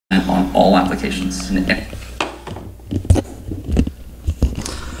on all applications.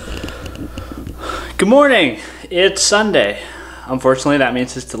 Good morning. It's Sunday. Unfortunately, that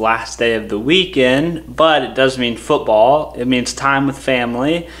means it's the last day of the weekend, but it does mean football. It means time with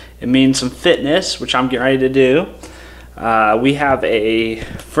family. It means some fitness, which I'm getting ready to do. We have a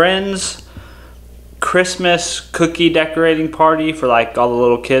friend's Christmas cookie decorating party for like all the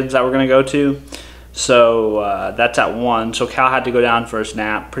little kids that we're gonna go to. So that's at 1. So Cal had to go down for his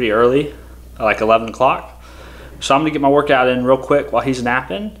nap pretty early, like 11 o'clock. So I'm gonna get my workout in real quick while he's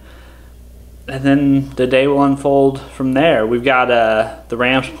napping. And then the day will unfold from there. We've got the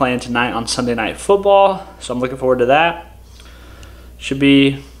Rams playing tonight on Sunday Night Football, so I'm looking forward to that. Should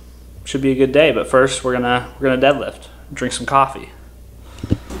be a good day. But first, we're gonna deadlift, drink some coffee.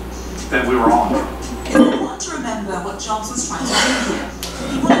 That we were on. I want to remember what Jobs was trying to do here.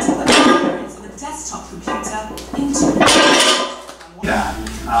 He wanted to put the experience of a desktop computer into the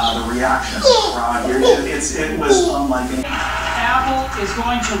reaction around here. It was unlike any. Apple is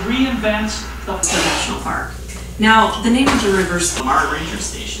going to reinvent the national park. Now, the name of the river's Lamar Ranger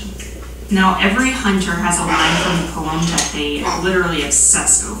Station. Now, every hunter has a line from the poem that they literally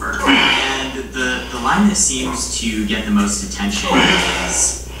obsess over. And the line that seems to get the most attention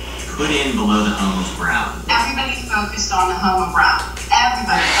is put in below the home of Brown. Everybody's focused on the home of Brown.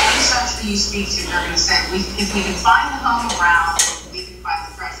 Everybody, every section you speak to, they're going to say, if we can find the home of Brown, we can find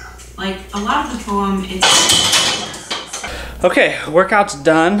the treasure. Like, a lot of the poem, it's... Okay, workout's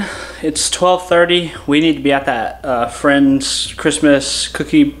done. It's 12:30. We need to be at that friend's Christmas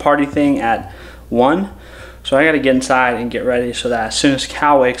cookie party thing at 1. So I gotta get inside and get ready so that as soon as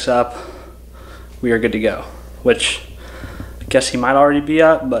Cal wakes up, we are good to go. Which, I guess he might already be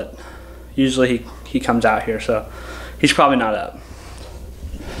up, but usually he comes out here, so he's probably not up.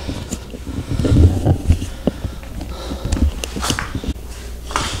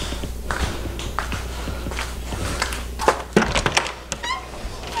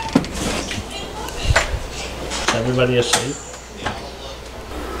 Everybody asleep?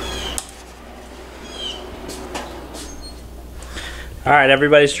 Alright,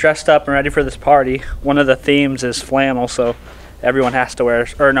 everybody's dressed up and ready for this party. One of the themes is flannel, so everyone has to wear,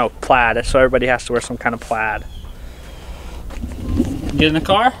 or no, plaid, so everybody has to wear some kind of plaid. Get in the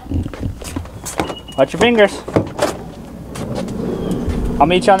car. Watch your fingers. I'll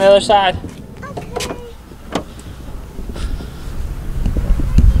meet you on the other side.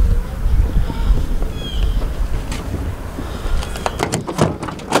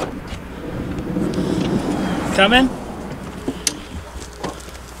 Coming?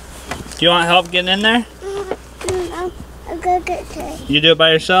 Do you want help getting in there? No, I'm gonna get it. You do it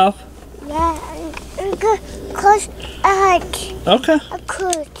by yourself? Yeah, I'm gonna close eyes. Okay. I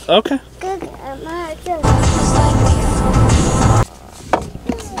could. Okay.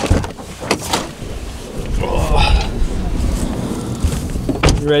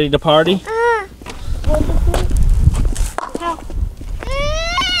 You ready to party?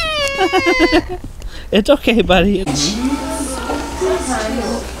 It's okay, buddy. Did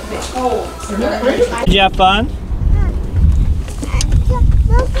you have fun?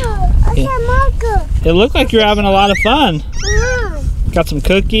 Yeah. It looked like you're having a lot of fun. Got some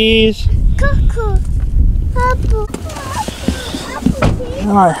cookies.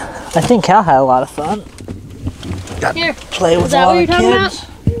 I think Cal had a lot of fun. Got to play with all the kids.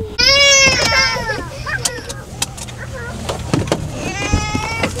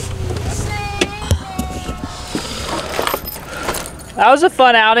 That was a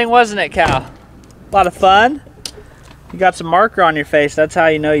fun outing, wasn't it, Cal? A lot of fun. You got some marker on your face. That's how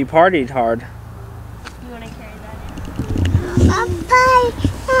you know you partied hard. You want to carry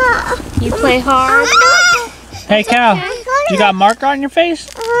that in? You play hard? Hey, Cal. You got marker on your face?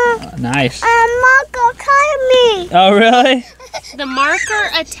 Nice. Marker caught me. Oh, really? The marker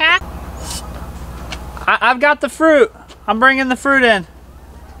attacked. I've got the fruit. I'm bringing the fruit in.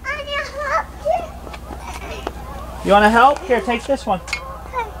 You want to help? Here, take this one.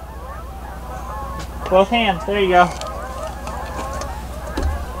 Both hands. There you go.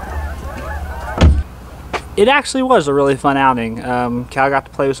 It actually was a really fun outing. Cal got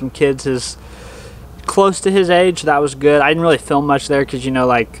to play with some kids close to his age, so that was good. I didn't really film much there because, you know,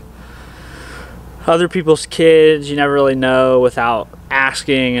 like other people's kids, you never really know without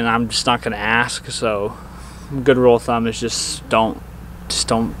asking, and I'm just not going to ask. So, a good rule of thumb is just don't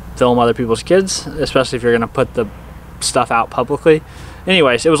film other people's kids, especially if you're going to put the stuff out publicly.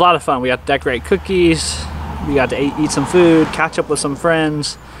 Anyways, it was a lot of fun. We got to decorate cookies, we got to eat some food, catch up with some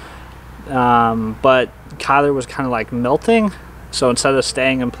friends, but Kyler was kind of like melting, so instead of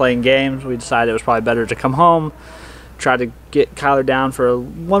staying and playing games, we decided it was probably better to come home, try to get Kyler down for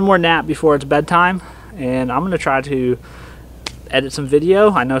one more nap before it's bedtime, and I'm gonna try to edit some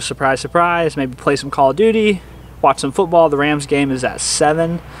video. I know, surprise, surprise, maybe play some Call of Duty, watch some football. The Rams game is at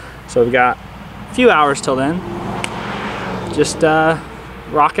 7, so we've got a few hours till then. Just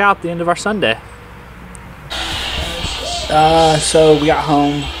rock out the end of our Sunday. So we got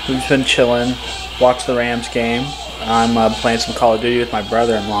home, we've been chilling, watched the Rams game. I'm playing some Call of Duty with my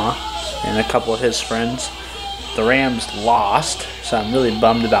brother-in-law and a couple of his friends. The Rams lost, so I'm really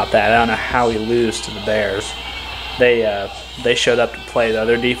bummed about that. I don't know how we lose to the Bears. They showed up to play, though.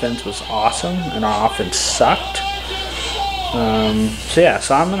 Their defense was awesome, and our offense sucked.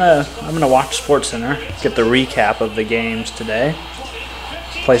 So I'm gonna watch SportsCenter, get the recap of the games today,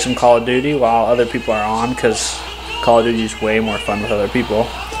 play some Call of Duty while other people are on, because Call of Duty is way more fun with other people.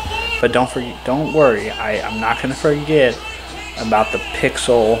 But don't worry, I'm not gonna forget about the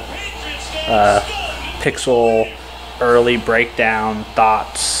Pixel early breakdown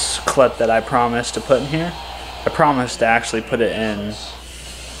thoughts clip that I promised to put in here. I promised to actually put it in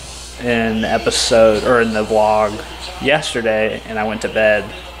the episode, or in the vlog yesterday, and I went to bed.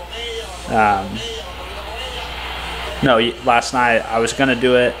 No, last night I was gonna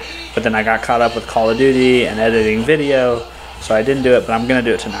do it, but then I got caught up with Call of Duty and editing video, so I didn't do it, but I'm gonna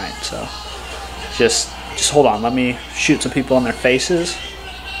do it tonight. So just hold on, let me shoot some people in their faces,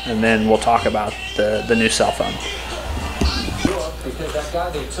 and then we'll talk about the new cell phone.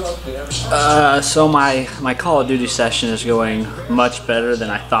 So my Call of Duty session is going much better than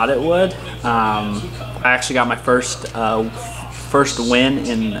I thought it would. I actually got my first win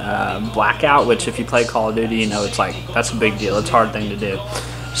in Blackout, which if you play Call of Duty, you know that's a big deal. It's a hard thing to do.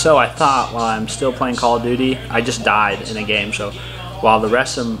 So I thought, while I'm still playing Call of Duty, I just died in a game. So while the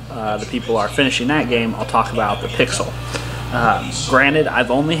rest of the people are finishing that game, I'll talk about the Pixel. Granted,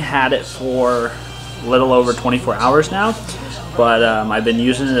 I've only had it for a little over 24 hours now, but I've been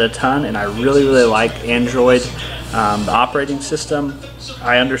using it a ton, and I really like Android, the operating system.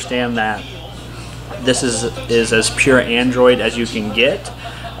 I understand that this is as pure Android as you can get.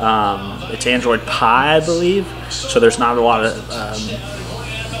 It's Android Pie, I believe, so there's not a lot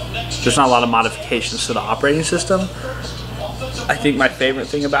of modifications to the operating system. I think my favorite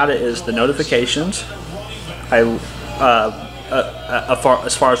thing about it is the notifications. As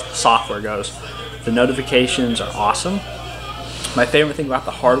far as the software goes, the notifications are awesome. My favorite thing about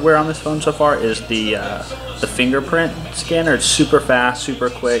the hardware on this phone so far is the fingerprint scanner. It's super fast, super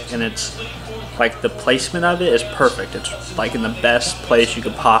quick, and it's like the placement of it is perfect. It's like in the best place you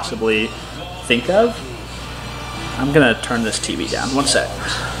could possibly think of. I'm gonna turn this TV down. One sec.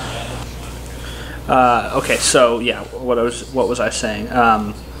 Okay, so yeah, what was I saying?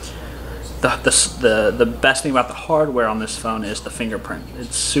 The best thing about the hardware on this phone is the fingerprint.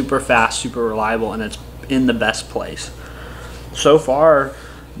 It's super fast, super reliable, and it's in the best place. So far,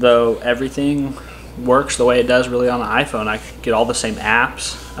 though, everything works the way it does really on the iPhone. I get all the same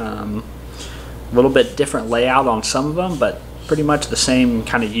apps, a little bit different layout on some of them, but pretty much the same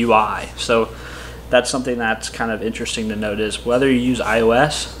kind of UI. So that's something that's kind of interesting to note, is whether you use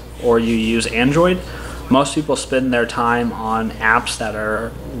iOS or you use Android, most people spend their time on apps that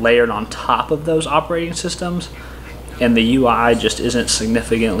are layered on top of those operating systems, and the UI just isn't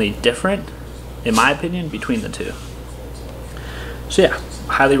significantly different, in my opinion, between the two. So yeah,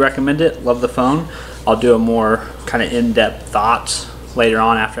 highly recommend it. Love the phone. I'll do a more kind of in-depth thoughts later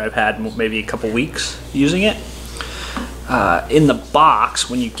on after I've had maybe a couple weeks using it. In the box,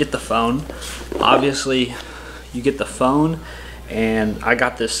 when you get the phone, obviously you get the phone, and I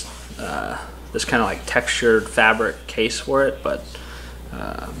got this this kind of like textured fabric case for it, but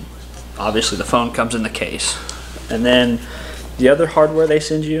obviously the phone comes in the case. And then the other hardware they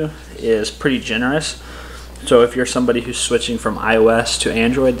send you is pretty generous. So if you're somebody who's switching from iOS to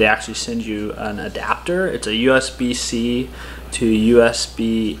Android, they actually send you an adapter. It's a USB-C to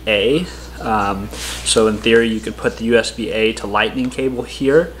USB-A. So in theory, you could put the USB-A to Lightning cable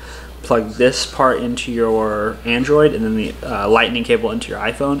here, plug this part into your Android, and then the Lightning cable into your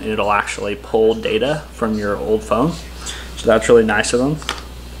iPhone, and it'll actually pull data from your old phone. So that's really nice of them.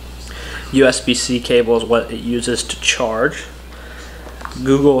 USB-C cable is what it uses to charge.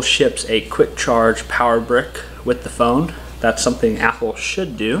 Google ships a quick charge power brick with the phone. That's something Apple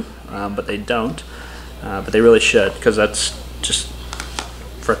should do, but they don't. But they really should, because that's just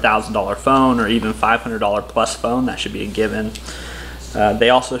for a $1,000 phone or even $500 plus phone, that should be a given. They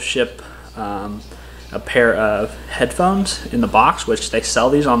also ship a pair of headphones in the box, which they sell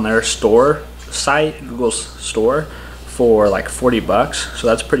these on their store site, Google's store, for like $40. So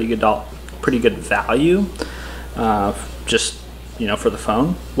that's pretty good value, just, you know, for the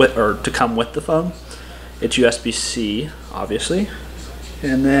phone, or to come with the phone. It's USB-C, obviously.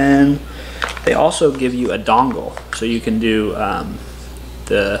 And then they also give you a dongle, so you can do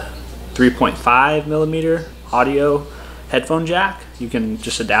the 3.5 millimeter audio headphone jack. You can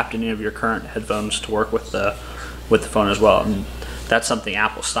just adapt any of your current headphones to work with the phone as well. And that's something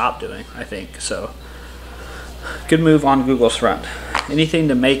Apple stopped doing, I think. So good move on Google's front. Anything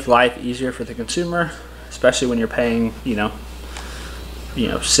to make life easier for the consumer, especially when you're paying, you know,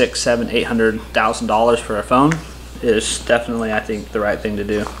 $600,000, $700,000, $800,000 for a phone, is definitely, I think, the right thing to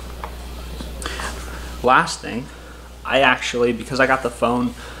do. Last thing, I actually, because I got the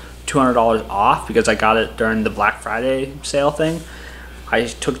phone $200 off because I got it during the Black Friday sale thing, I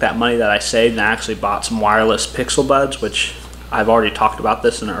took that money that I saved and I actually bought some wireless Pixel Buds, which I've already talked about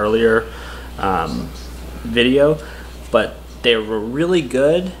this in an earlier video, but they were really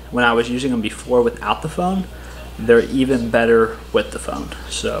good when I was using them before without the phone. They're even better with the phone.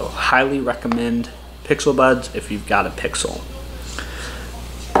 So highly recommend Pixel Buds if you've got a Pixel.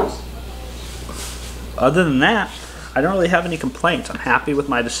 Other than that, I don't really have any complaints. I'm happy with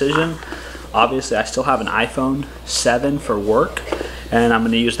my decision. Obviously, I still have an iPhone 7 for work, and I'm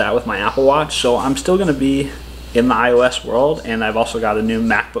going to use that with my Apple Watch. So I'm still going to be in the iOS world, and I've also got a new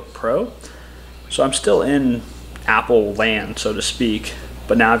MacBook Pro. So I'm still in Apple land, so to speak,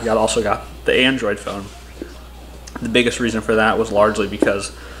 but now I've also got the Android phone. The biggest reason for that was largely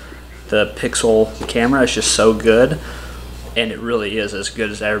because the Pixel camera is just so good, and it really is as good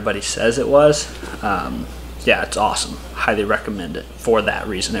as everybody says it was. Yeah, it's awesome. Highly recommend it for that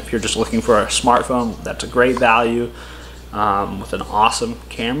reason. If you're just looking for a smartphone that's a great value with an awesome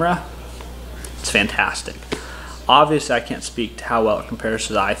camera, it's fantastic. Obviously, I can't speak to how well it compares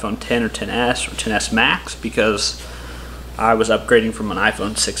to the iPhone 10 or 10s or 10s Max because I was upgrading from an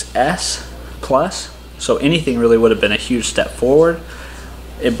iPhone 6s Plus, so anything really would have been a huge step forward.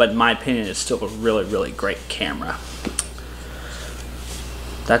 But in my opinion, it's still a really, really great camera.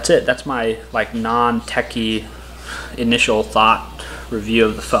 That's it. That's my non-techie initial thought review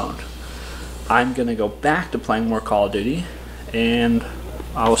of the phone. I'm gonna go back to playing more Call of Duty, and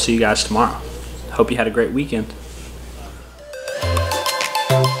I will see you guys tomorrow. Hope you had a great weekend.